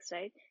Netflix,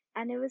 right?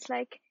 And it was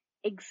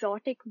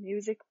exotic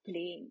music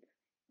playing.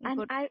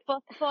 And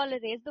first of all,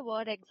 erase the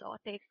word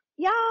exotic.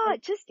 Yeah,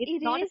 just it's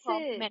erase not a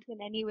compliment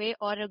in any way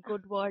or a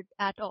good word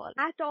at all.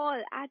 At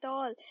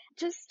all.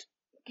 Just,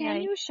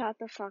 can you shut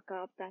the fuck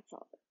up? That's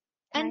all.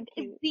 And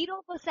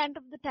 0%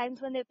 of the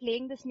times when they're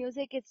playing this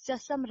music, it's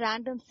just some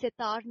random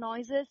sitar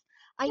noises.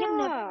 I have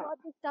never heard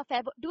this stuff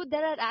ever. Dude,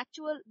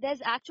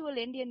 there's actual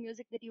Indian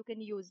music that you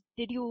can use.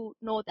 Did you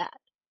know that?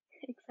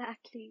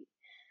 Exactly.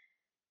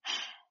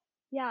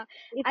 Yeah,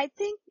 I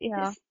think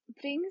this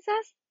brings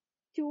us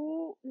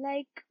to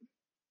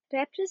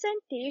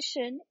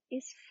representation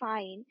is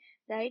fine,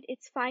 right?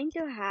 It's fine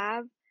to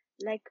have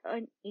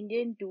an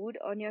Indian dude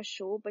on your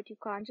show, but you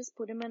can't just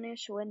put him on your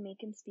show and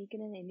make him speak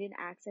in an Indian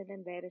accent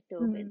and wear a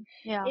turban.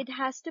 It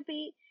has to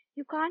be,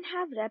 you can't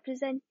have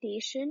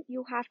representation,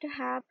 you have to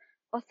have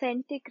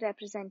authentic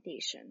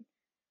representation.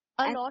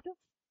 A lot of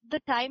the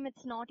time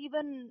it's not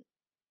even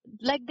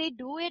they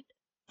do it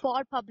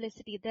for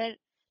publicity. They're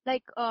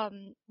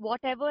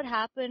whatever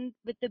happened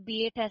with the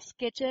BA test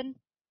kitchen,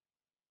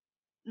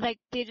 they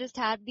just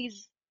had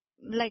these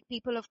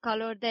people of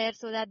color there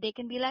so that they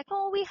can be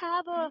oh, we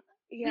have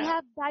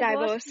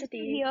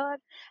diversity here,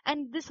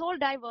 and this whole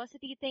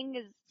diversity thing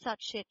is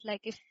such shit.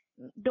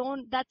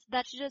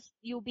 That's just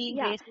you being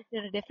racist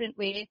in a different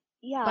way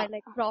by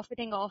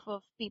profiting off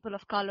of people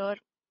of color.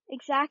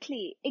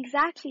 Exactly.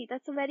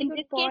 That's a very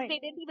good point. In this case, they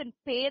didn't even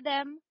pay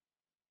them.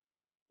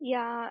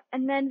 Yeah,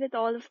 and then with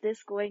all of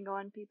this going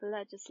on, people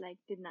are just like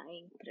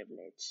denying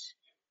privilege.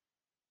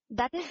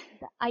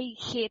 I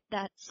hate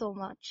that so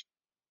much.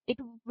 It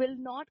will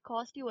not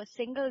cost you a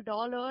single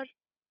dollar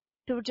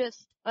to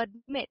just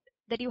admit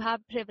that you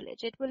have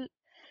privilege. It will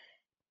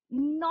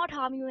not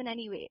harm you in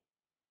any way.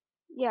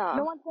 Yeah.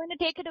 No one's going to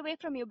take it away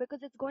from you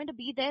because it's going to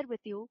be there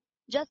with you.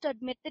 Just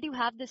admit that you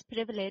have this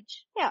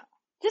privilege. Yeah.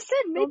 Just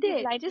admit Don't be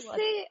it. blind Just to it.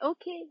 say,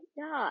 okay,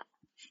 yeah,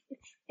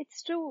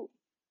 it's true.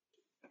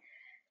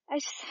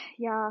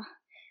 Yeah.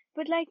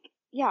 But like,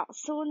 yeah,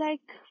 so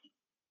like,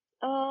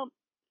 a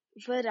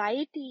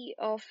variety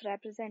of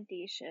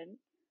representation,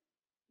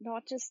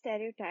 not just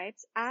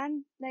stereotypes,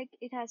 and like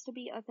it has to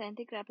be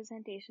authentic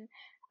representation.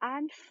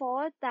 And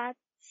for that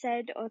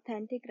said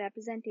authentic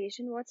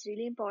representation, what's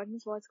really important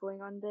is what's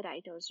going on in the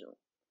writer's room.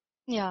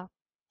 Yeah,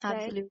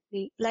 Right?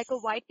 absolutely. Like a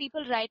white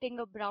people writing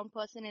a brown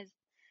person is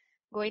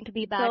going to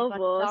be bad, The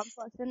but a brown worst.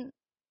 person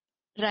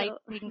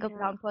being a Yeah.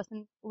 brown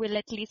person will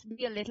at least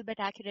be a little bit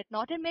accurate.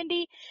 Not in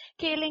Mindy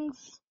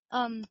Kaling's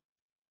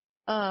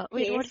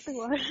wait, what's the Case.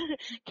 word?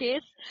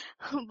 Case,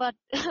 but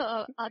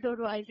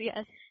otherwise,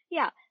 yes.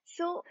 Yeah.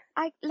 So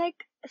I like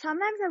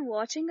sometimes I'm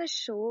watching a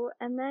show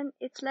and then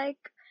it's like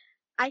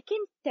I can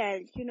tell,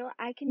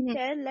 I can Mhm.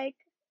 tell like,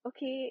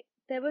 okay,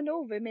 there were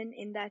no women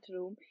in that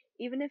room.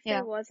 Even if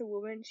Yeah, there was a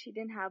woman, she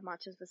didn't have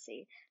much of a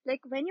say.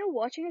 Like when you're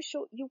watching a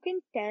show, you can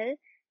tell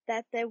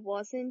that there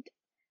wasn't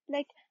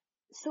like,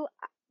 so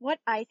what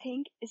I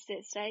think is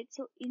this, right?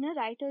 So in a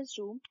writer's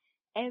room,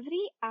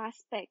 every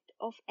aspect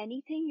of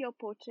anything you're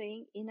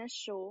portraying in a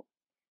show,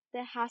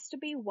 there has to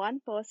be one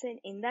person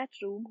in that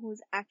room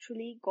who's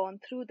actually gone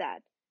through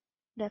that.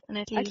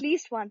 At definitely.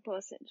 least one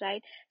person,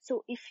 right?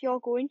 So if you're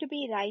going to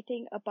be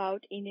writing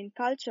about Indian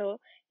culture,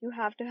 you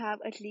have to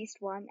have at least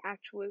one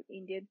actual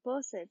Indian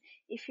person.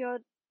 If you're,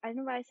 I don't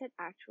know why I said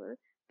actual,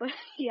 but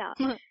yeah,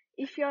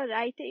 if you're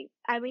writing,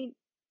 I mean,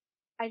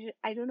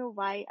 I don't know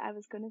why I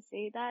was gonna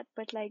say that,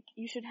 but like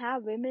you should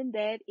have women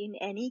there in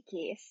any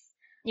case.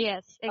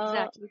 Yes,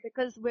 Uh, exactly.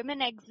 Because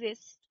women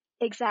exist.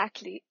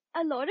 Exactly.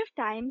 A lot of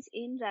times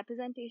in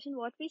representation,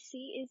 what we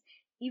see is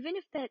even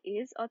if there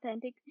is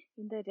authentic,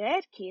 in the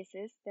rare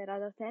cases, there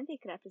are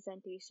authentic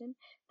representation,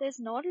 there's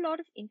not a lot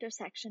of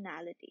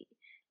intersectionality.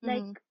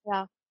 Like,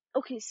 Yeah.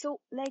 okay, so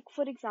like,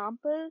 for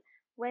example,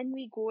 when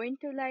we go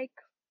into like,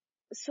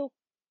 so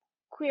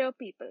queer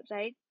people,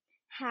 right?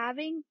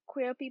 Having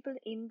queer people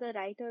in the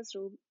writer's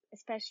room,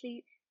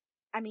 especially,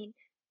 I mean,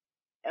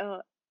 uh,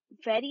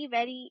 very,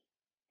 very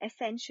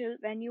essential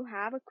when you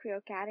have a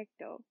queer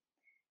character.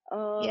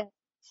 Uh, Yeah.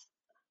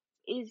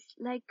 is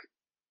like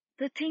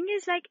the thing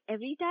is like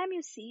every time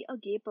you see a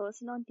gay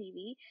person on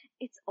TV,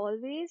 it's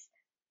always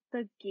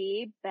the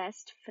gay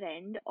best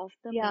friend of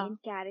the Yeah. main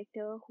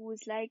character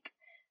who's like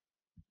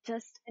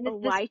just And a it's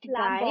this white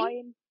guy.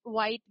 flamboyant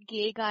white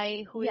gay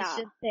guy who is Yeah.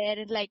 just there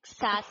and like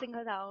sassing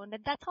around,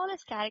 and that's all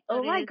his character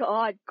Oh my is.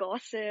 god,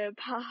 gossip,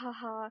 ha ha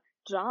ha,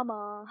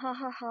 drama, ha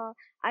ha ha.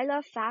 I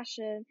love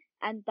fashion,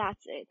 and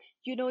that's it.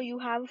 You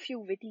have a few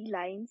witty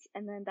lines,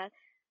 and then that.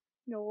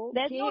 No,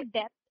 There's no gay,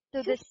 depth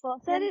to this sis,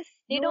 there person. is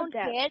They no don't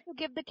depth. care to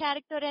give the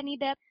character any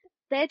depth.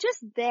 They're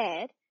just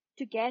there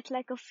to get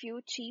like a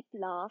few cheap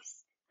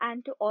laughs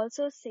and to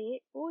also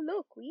say, oh,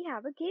 look, we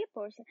have a gay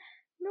person.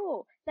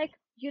 No, like,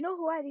 you know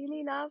who I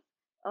really love?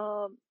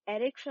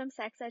 Eric from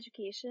Sex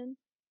Education.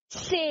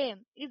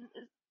 Same. He's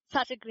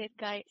such a great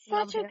guy.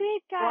 Love Such a him.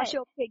 great Wash guy.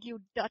 your pig, you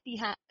dirty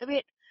hand.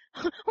 Wait.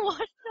 Wash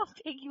your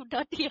pig, you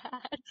dirty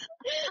hands.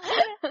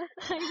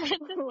 I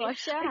meant to say.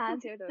 Wash your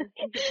hands, you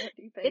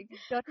dirty It's pig.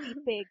 dirty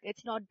pig.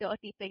 It's not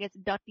dirty pig. It's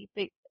dirty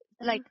pig.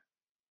 Like,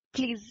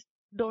 please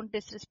don't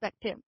disrespect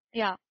him.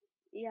 Yeah.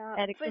 Yeah,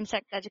 Eric but from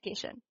Sex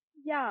Education.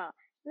 yeah,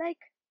 like,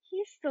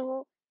 he's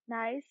so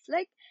nice.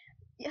 Like,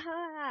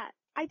 yeah,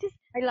 I just,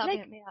 I love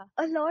like, him. Yeah.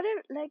 a lot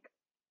of, like,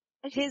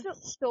 I His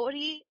just,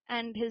 story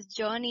and his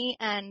journey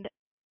and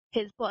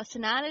his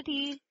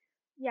personality,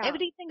 yeah.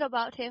 everything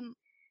about him,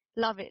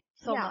 love it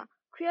so Yeah, much.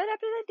 queer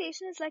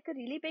representation is like a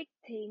really big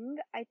thing.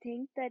 I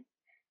think that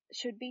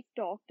should be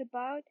talked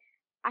about.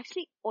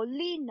 Actually,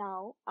 only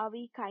now are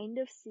we kind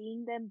of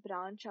seeing them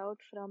branch out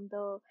from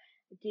the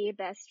gay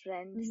best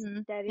friend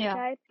Yeah.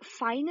 stereotype.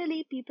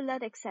 Finally, people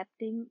are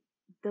accepting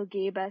the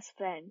gay best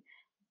friend.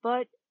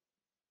 But,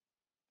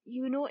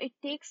 it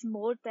takes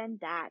more than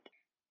that.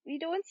 We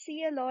don't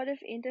see a lot of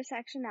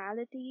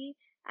intersectionality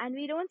and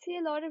we don't see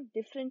a lot of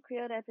different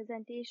queer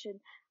representation.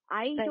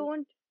 I Right.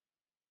 don't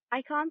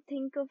I can't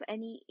think of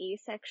any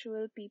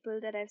asexual people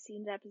that I've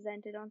seen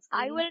represented on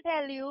I screen. will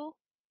tell you,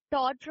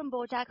 Todd from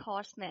BoJack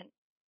Horseman.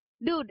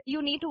 Dude,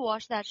 you need to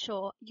watch that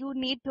show. You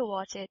need to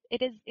watch it.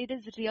 It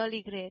is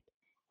really great.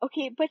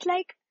 Okay, but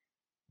like,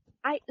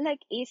 I like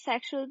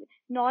asexual,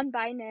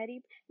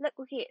 non-binary. Like,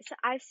 okay, so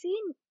I've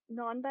seen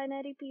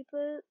non-binary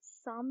people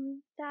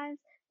sometimes.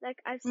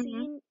 Like, I've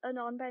Mm-hmm. seen a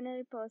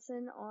non-binary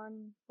person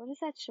on, what is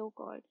that show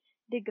called?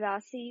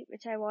 Degrassi,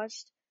 which I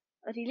watched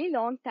a really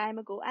long time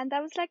ago. And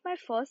that was like my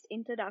first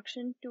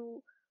introduction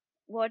to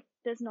what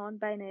does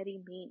non-binary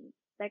mean.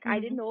 Like, I Mm-hmm.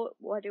 didn't know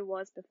what it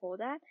was before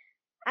that.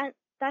 And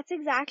that's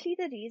exactly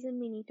the reason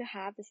we need to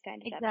have this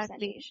kind of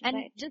representation. And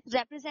right? just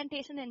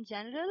representation in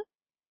general,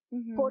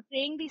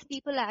 portraying these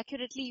people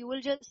accurately, you will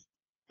just,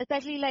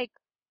 especially like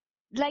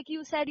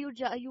you said, you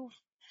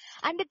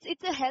and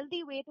it's a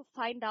healthy way to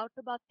find out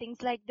about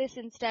things like this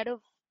instead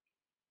of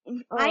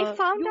I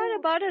found out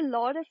about a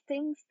lot of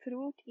things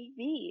through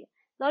TV,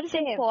 a lot of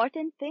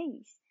important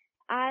things,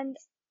 and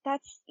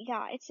that's,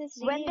 it's just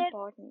really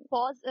important.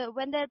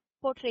 When they're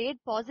portrayed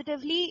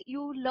positively,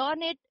 you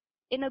learn it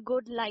in a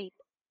good light.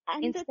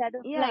 And instead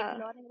of like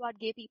learning about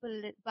gay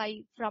people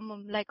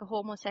from like a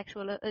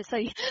homosexual,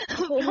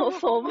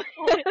 homophobe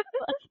person.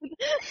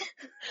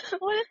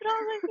 What is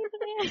wrong with you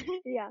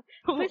today? Yeah,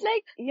 but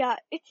like,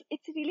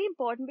 it's really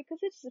important because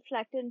it's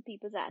reflected in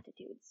people's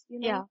attitudes.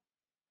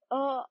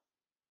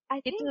 I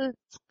think it will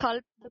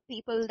sculpt the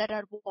people that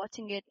are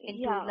watching it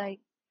into like,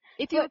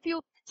 if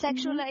you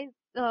sexualize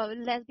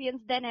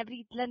lesbians, then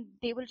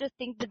they will just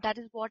think that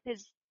is what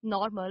is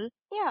normal.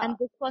 Yeah. And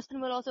this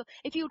person will also,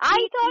 if you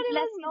I thought it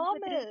was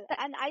normal,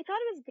 and I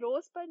thought it was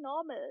gross but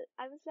normal.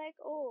 I was like,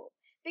 oh,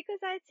 because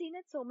I had seen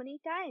it so many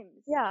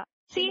times. Yeah.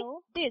 See,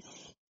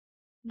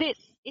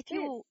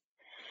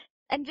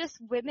 and just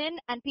women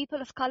and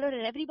people of color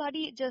and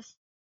everybody just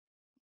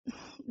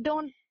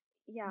don't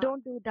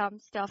do dumb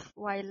stuff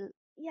while.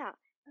 Yeah.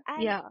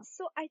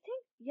 So I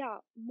think,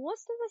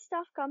 most of the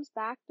stuff comes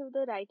back to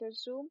the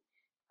writer's room.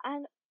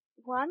 And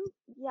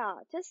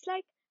just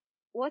like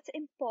what's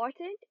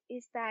important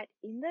is that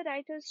in the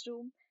writer's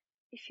room,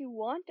 if you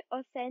want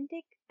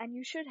authentic, and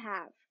you should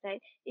have,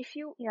 right?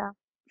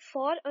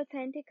 For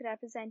authentic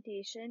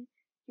representation,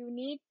 you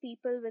need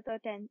people with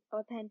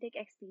authentic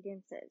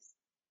experiences.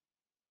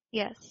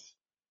 Yes,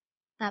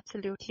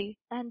 absolutely.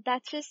 And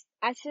that just,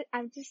 I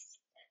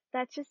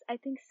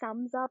think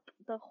sums up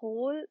the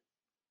whole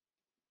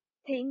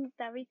thing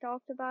that we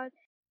talked about.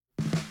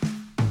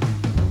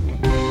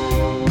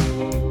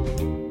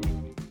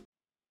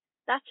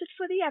 That's it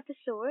for the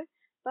episode,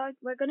 but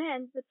we're going to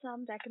end with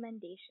some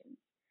recommendations.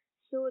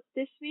 So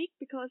this week,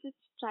 because it's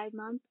Pride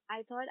Month,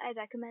 I thought I'd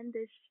recommend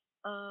this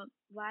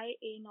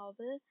YA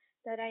novel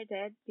that I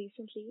read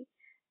recently,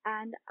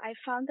 and I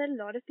found that a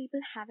lot of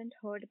people haven't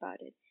heard about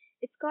it.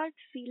 It's called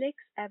Felix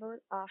Ever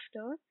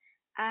After,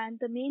 and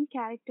the main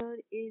character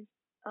is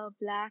a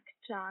black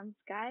trans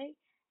guy,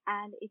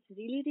 and it's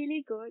really,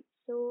 really good.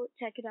 So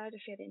check it out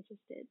if you're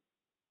interested.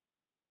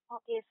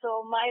 Okay,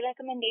 so my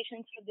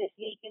recommendations for this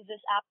week is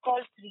this app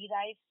called Three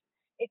Rice.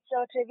 It's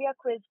a trivia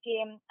quiz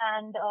game,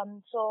 and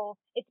so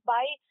it's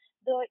by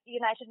the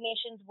United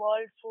Nations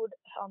World Food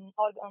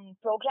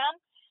Program.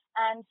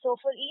 And so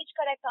for each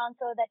correct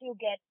answer that you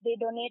get, they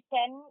donate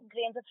 10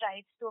 grains of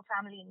rice to a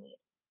family in need.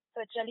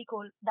 So it's really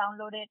cool.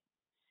 Download it.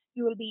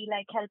 You will be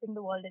like helping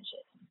the world and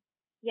shit.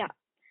 Yeah.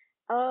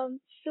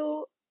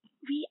 So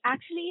we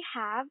actually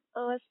have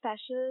a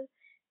special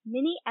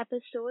mini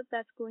episode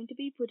that's going to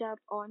be put up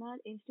on our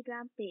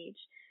Instagram page,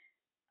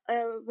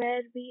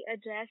 where we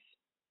address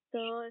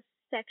the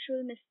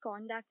sexual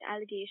misconduct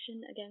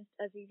allegation against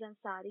Aziz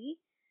Ansari,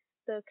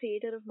 the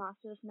creator of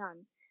Master of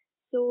None.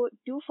 So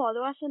do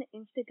follow us on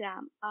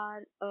Instagram.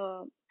 Our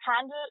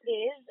handle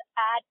is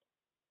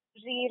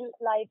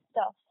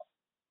 @RealLifeStuff.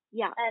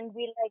 Yeah. And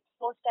we like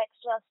post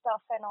extra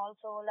stuff and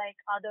also like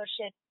other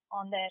shit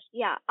on there.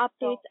 Yeah,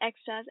 updates,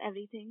 extras,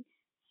 everything.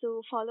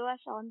 So follow us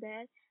on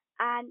there.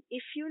 And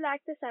if you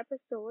like this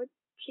episode,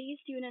 please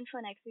tune in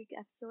for next week's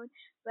episode,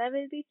 where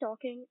we'll be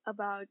talking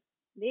about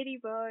Lady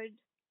Bird.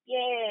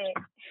 Yay!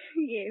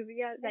 Yeah,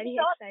 we are very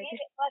excited.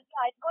 But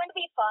it's going to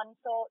be fun.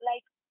 So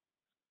like,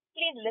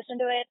 please listen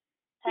to it.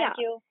 Thank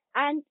you.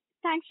 And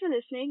thanks for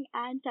listening.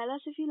 And tell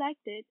us if you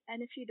liked it.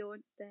 And if you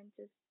don't, then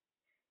just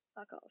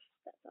fuck off.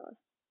 That's all.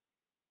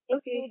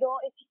 If you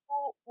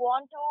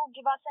want to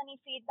give us any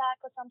feedback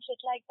or some shit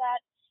like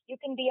that, you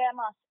can DM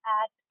us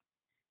at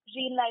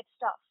Real Life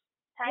Stuff.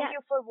 Thank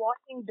you for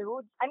watching,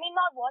 dude. I mean,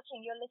 not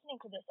watching, you're listening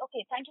to this.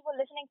 Okay, thank you for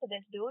listening to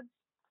this, dude.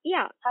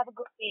 Yeah. Have a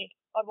good day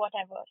or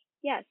whatever.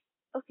 Yes.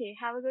 Okay,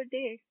 have a good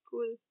day.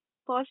 Cool.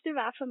 Positive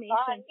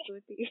affirmations,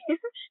 Shruti.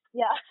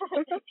 Yeah.